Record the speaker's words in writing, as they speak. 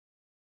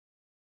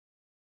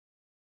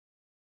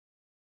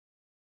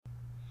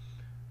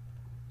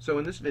So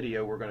in this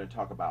video, we're going to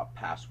talk about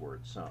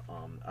passwords.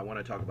 I want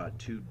to talk about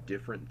two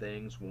different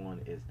things.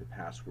 One is the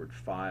password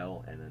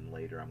file, and then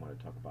later I'm going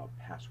to talk about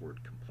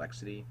password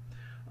complexity.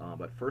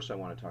 But first I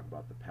want to talk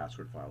about the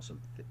password file, some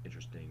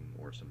interesting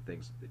or some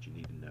things that you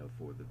need to know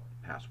for the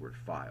password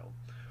file.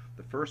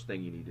 The first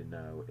thing you need to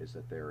know is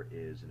that there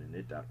is an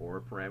init.aura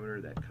parameter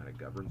that kind of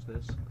governs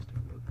this. Let's take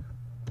a look.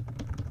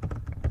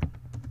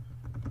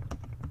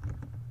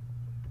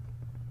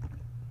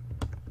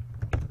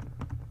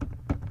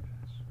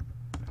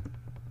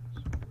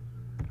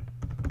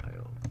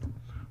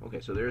 Okay,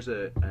 so there's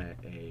an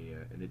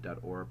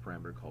init.aura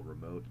parameter called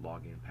remote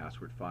login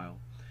password file.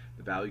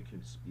 The value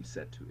can be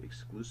set to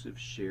exclusive,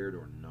 shared,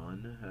 or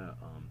none.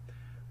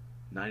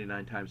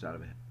 99 times out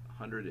of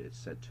 100 it's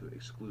set to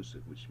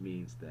exclusive, which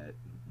means that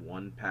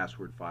one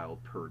password file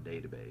per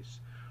database.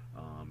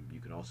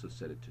 You can also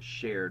set it to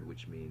shared,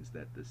 which means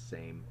that the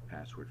same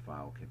password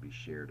file can be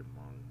shared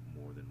among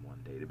more than one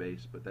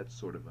database, but that's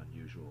sort of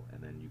unusual.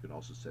 And then you can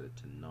also set it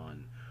to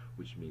none,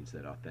 which means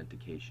that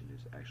authentication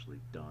is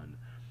actually done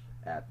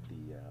at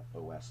the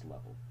OS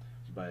level.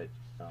 But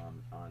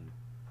on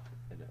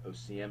an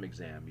OCM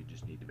exam, you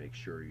just need to make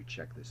sure you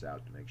check this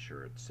out to make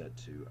sure it's set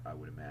to, I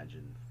would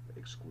imagine,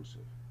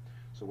 exclusive.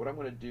 So what I'm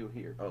going to do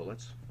here,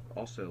 let's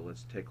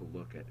take a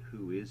look at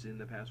who is in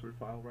the password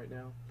file right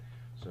now.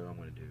 So I'm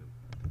going to do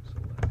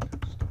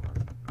select star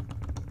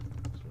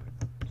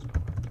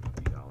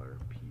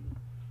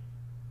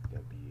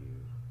 $PW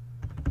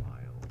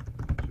file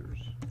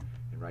users.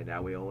 And right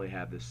now we only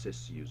have the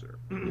sys user,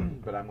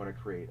 but I'm going to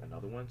create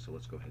another one. So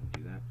let's go ahead and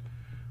do that.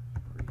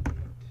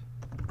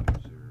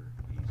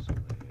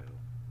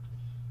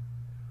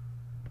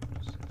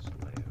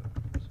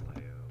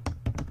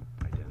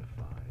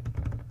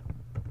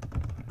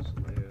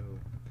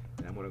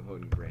 I'm going to go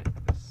ahead and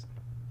grant this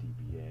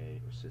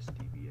DBA or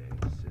sysdba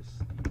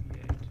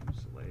to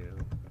Soleo.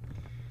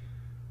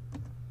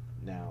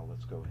 Now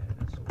let's go ahead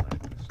and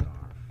select the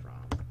star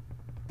from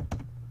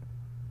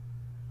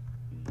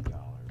the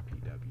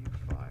 $PW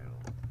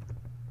file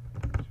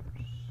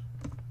users,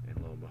 and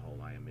lo and behold,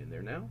 I am in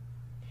there now.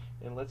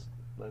 And let's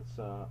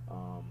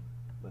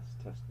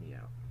test me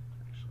out.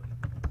 Actually,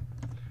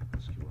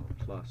 SQL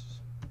plus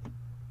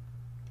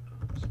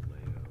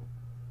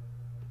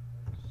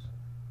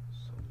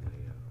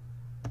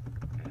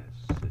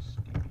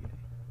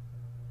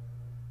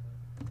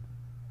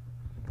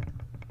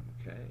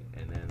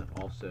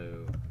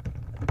also,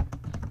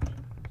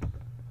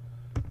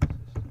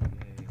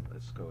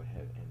 let's go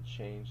ahead and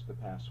change the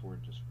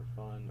password just for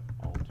fun,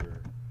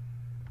 alter,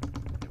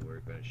 and we're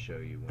going to show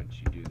you once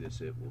you do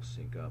this it will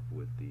sync up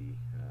with the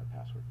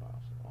password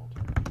file. So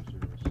alter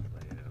user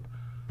Soleo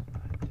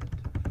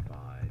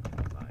identified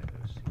by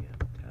OCM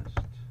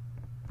test,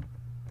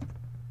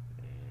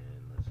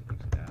 and let's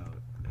exit out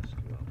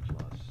SQL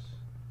plus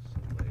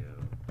Soleo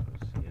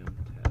OCM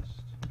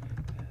test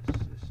as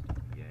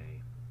sysdba.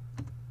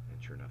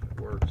 Sure enough, it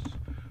works.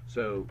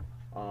 So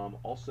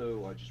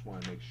also I just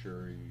want to make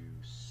sure you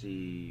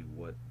see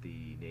what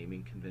the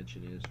naming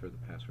convention is for the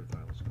password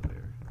file. Let's go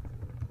there.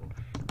 Oracle.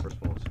 First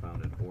of all, it's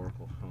found in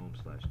Oracle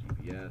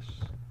home/dbs.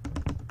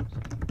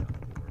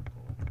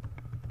 Oracle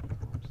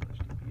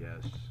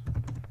home/dbs,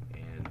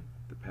 and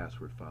the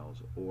password file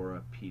is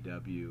aura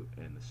pw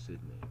and the SID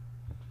name.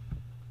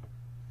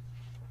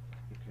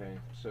 Okay,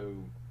 so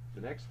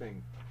the next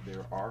thing,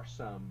 there are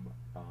some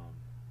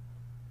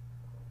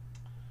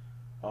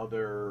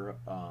other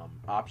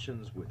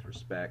options with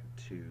respect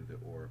to the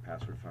Aura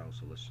password file.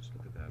 So let's just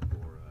look at that.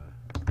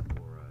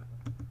 Aura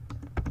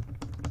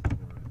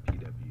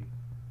PW.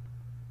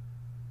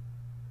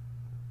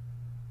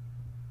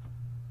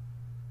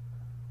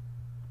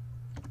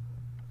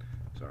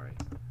 Sorry,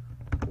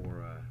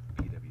 Aura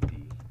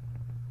PWD.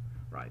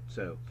 Right.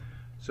 So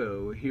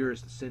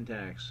here's the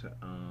syntax.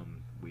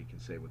 We can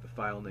say what the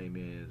file name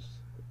is,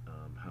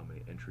 how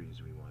many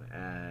entries we want to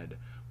add.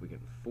 We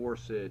can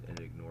force it and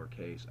ignore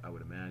case. I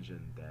would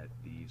imagine that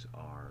these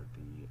are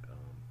the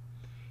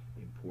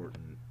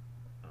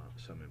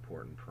some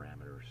important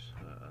parameters.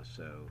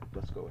 So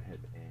let's go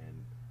ahead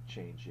and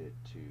change it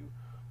to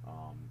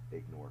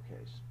ignore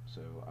case.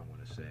 So I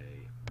want to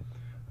say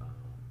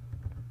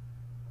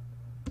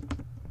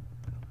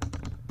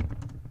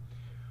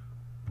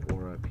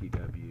aura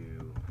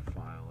pw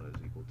file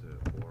is equal to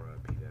aura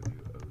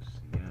pw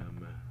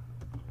ocm.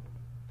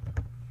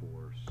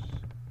 Force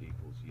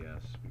equals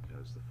yes,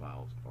 because the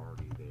file's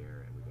already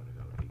there, and we're going to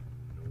go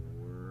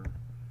ignore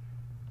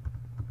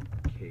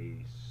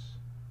case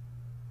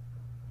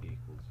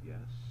equals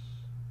yes.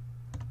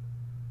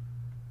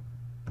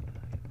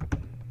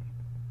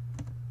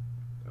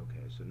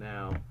 Okay, so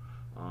now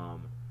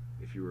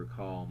if you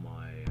recall,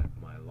 my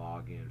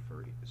login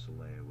for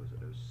Soleo was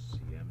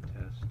OCM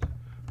test,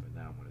 but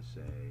now I'm going to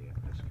say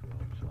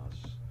SQL plus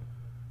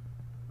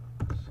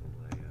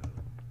Soleo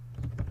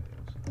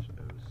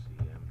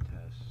 /OCM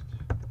test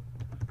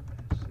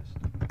as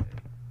sysdba,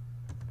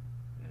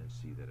 and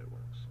see that it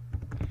works.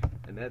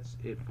 And that's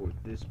it for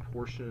this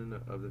portion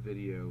of the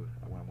video.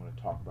 What I want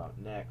to talk about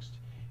next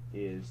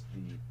is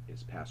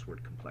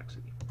password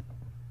complexity.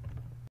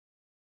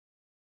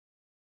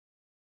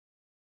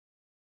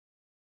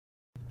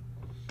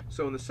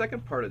 So in the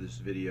second part of this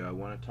video, I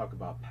want to talk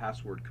about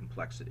password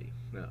complexity.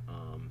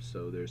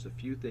 So there's a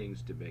few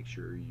things to make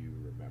sure you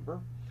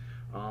remember.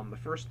 The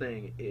first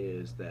thing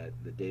is that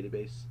the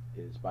database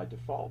is by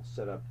default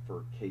set up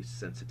for case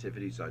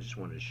sensitivity, so I just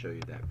wanted to show you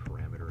that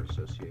parameter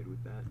associated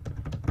with that.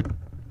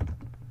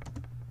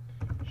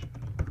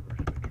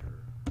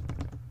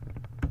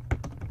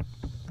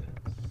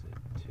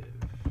 Sensitive.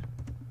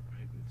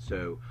 Right?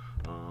 So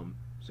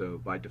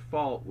by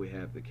default we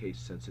have the case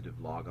sensitive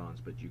logons,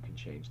 but you can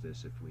change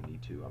this if we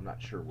need to. I'm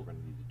not sure we're going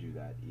to need to do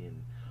that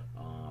in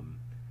on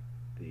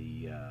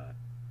the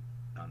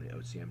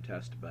OCM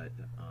test, but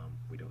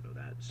we don't know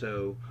that.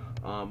 So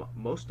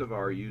most of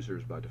our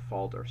users by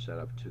default are set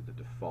up to the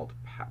default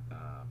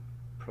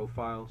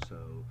profile.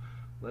 So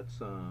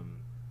let's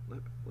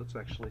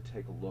actually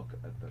take a look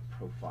at the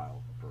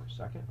profile for a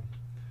second.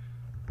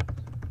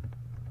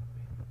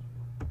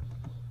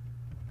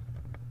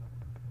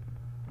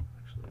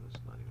 Actually, let's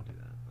not even do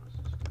that. Let's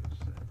just do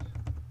set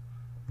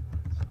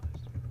line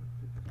size to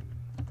 150.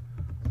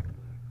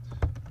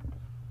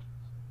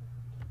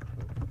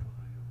 Select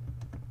profile,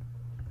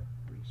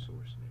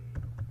 resource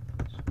name,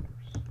 limit from,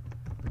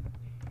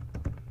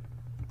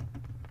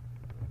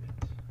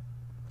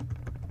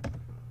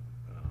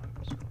 I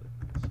misspelled it.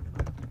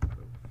 Select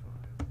profile,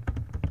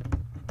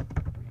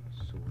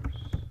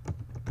 resource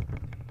name,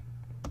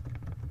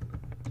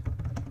 limit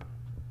from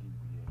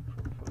DBA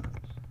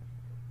profiles.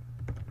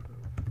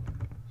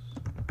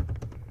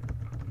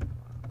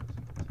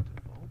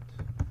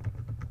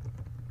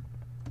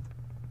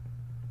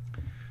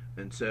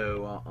 And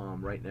so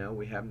right now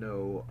we have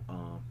no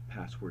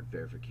password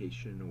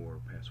verification or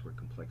password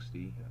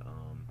complexity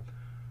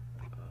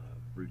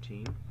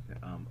routine,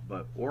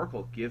 but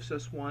Oracle gives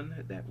us one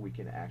that we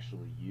can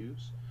actually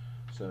use.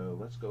 So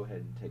let's go ahead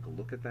and take a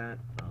look at that.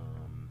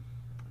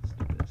 Let's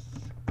do this.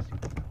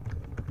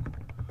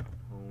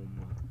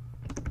 Home/rdbms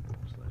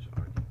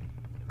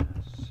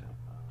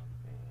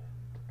and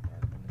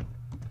admin,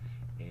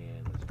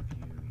 and let's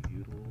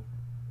view util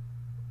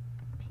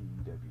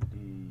pwd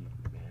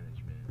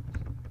management.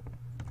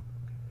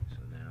 Okay,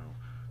 so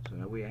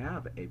now we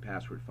have a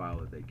password file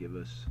that they give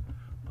us,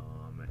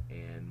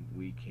 and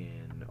we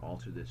can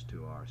alter this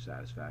to our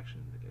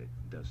satisfaction. It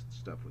does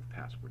stuff with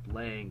password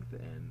length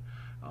and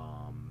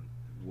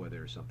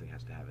whether something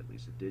has to have at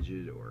least a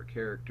digit or a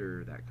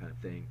character, that kind of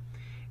thing,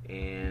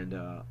 and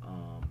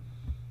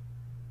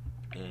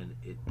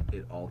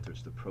it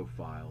alters the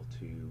profile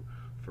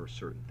for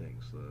certain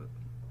things.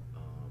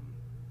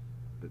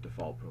 The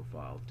default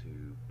profile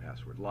to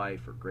password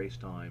life or grace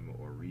time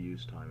or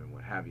reuse time and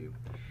what have you.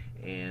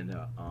 And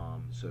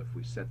so if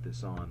we set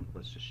this on,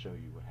 let's just show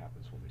you what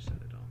happens when we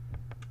set it on.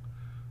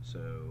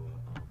 So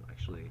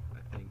actually,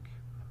 I think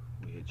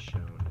we had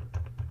shown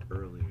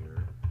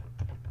earlier.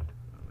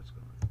 Let's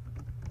go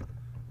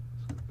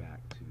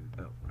back to,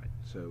 right.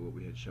 So what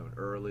we had shown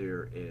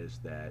earlier is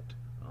that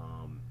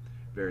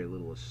very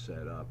little is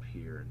set up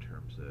here in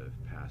terms of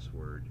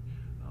password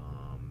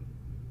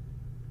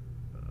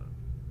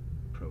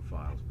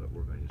profiles, but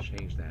we're going to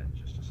change that in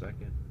just a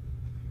second.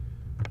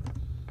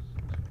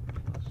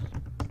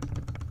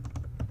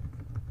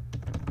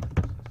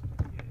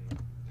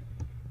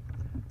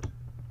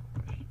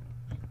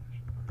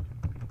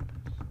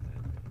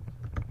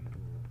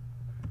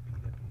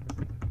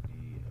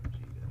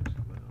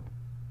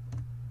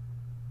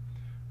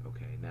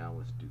 Okay, now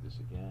let's do this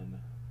again.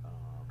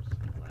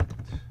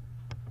 Select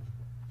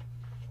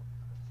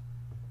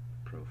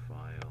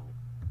profile,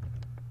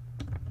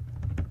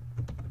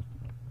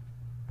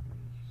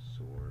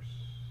 resource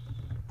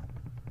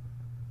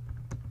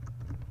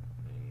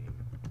name,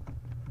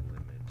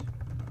 limit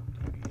from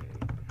DBA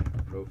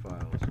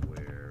profiles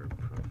where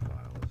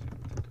profile is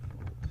equal to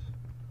default.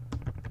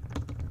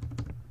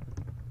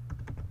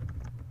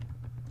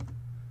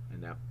 And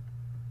now,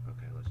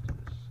 okay, let's do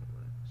this.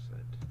 Let's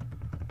set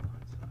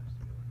line size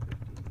to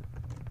 150.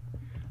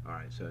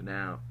 Alright, so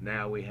now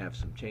we have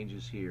some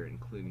changes here,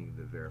 including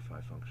the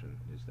verify function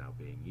is now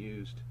being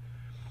used.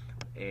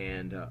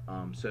 And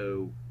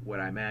so what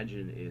I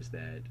imagine is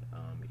that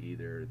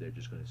either they're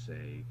just going to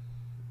say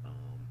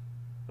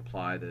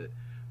apply the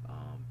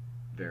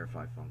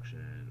verify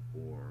function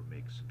or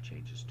make some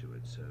changes to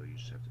it. So you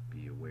just have to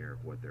be aware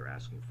of what they're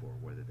asking for,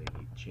 whether they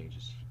need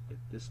changes at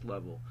this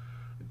level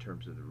in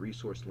terms of the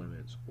resource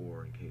limits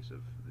or in case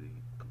of the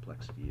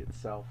complexity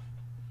itself.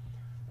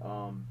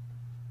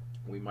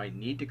 We might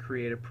need to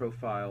create a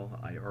profile.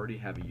 I already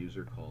have a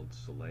user called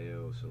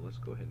Soleo, so let's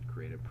go ahead and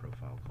create a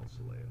profile called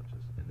Soleo.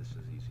 And this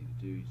is easy to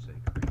do. You say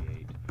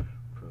create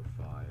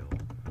profile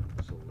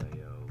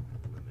Soleo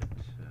limit.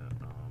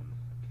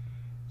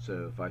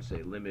 So if I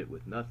say limit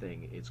with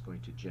nothing, it's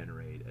going to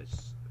generate a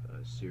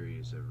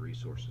series of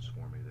resources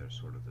for me that are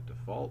sort of the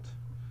default.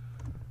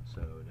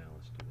 So now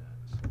let's do that.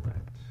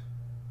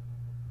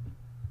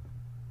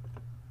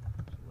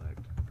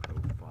 Select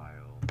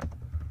profile,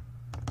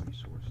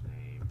 resource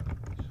name,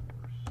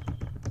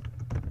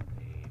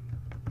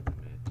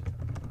 limit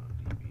from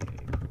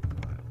DBA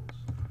profiles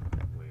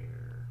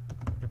where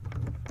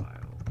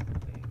profile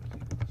name is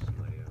equal to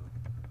Soleo.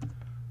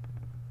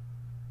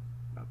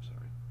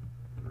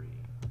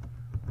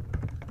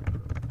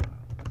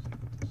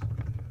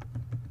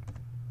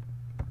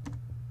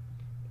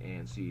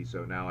 and see,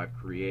 so now I've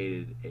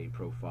created a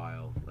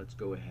profile. Let's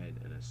go ahead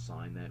and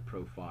assign that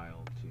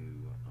profile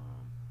to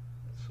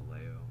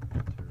Soleo,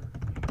 alter,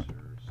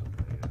 user,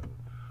 Soleo,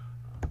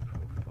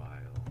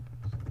 profile,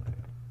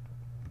 Soleo.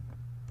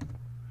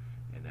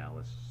 And now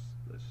let's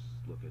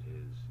look at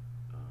his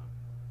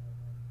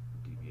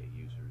DBA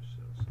users.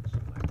 So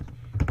select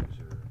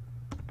user,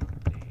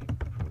 name,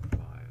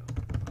 profile,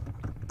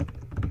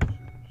 DBA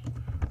users,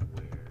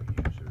 where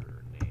user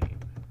name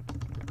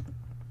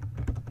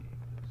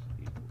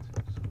is equal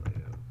to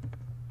Soleo.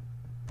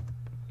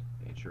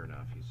 And sure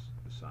enough, he's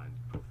assigned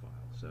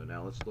profile. So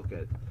now let's look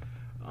at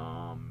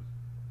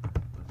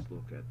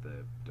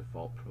the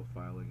default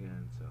profile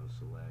again. So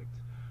select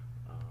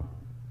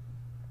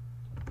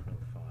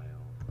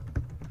profile,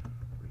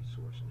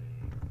 resource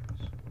name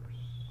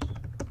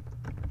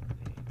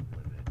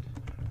limit,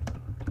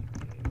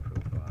 DBA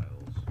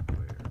profiles,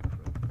 where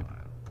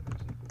profile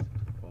is equal to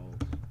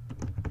default.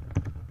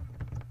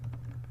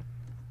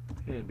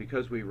 And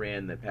because we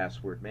ran the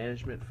password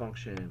management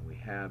function, we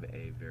have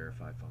a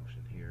verify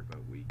function here, but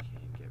we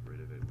can get rid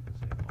of it. We can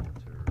say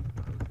alter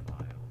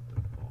profile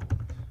default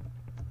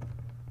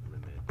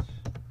limit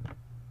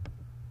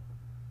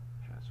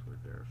password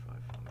verify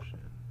function,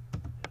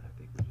 and I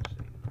think we just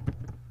say null.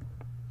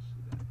 Let's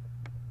see that.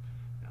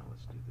 Now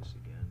let's do this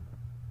again.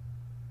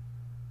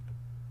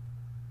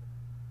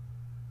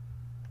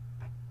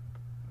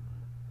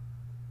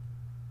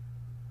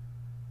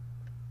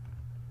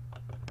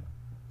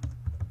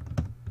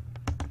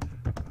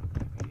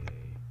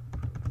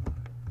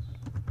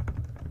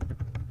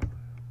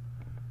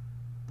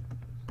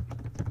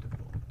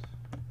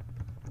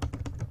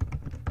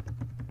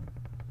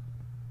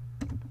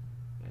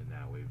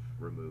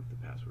 Remove the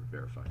password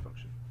verify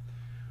function.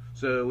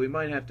 So we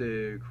might have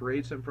to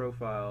create some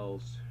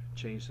profiles,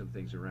 change some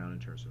things around in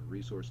terms of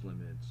resource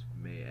limits,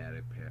 may add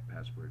a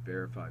password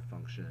verify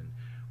function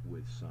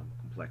with some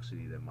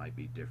complexity that might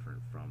be different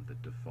from the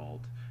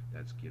default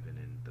that's given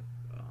in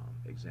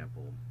the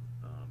example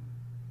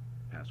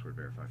password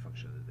verify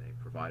function that they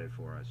provided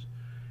for us.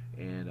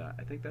 And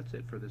I think that's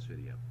it for this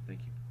video.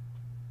 Thank you.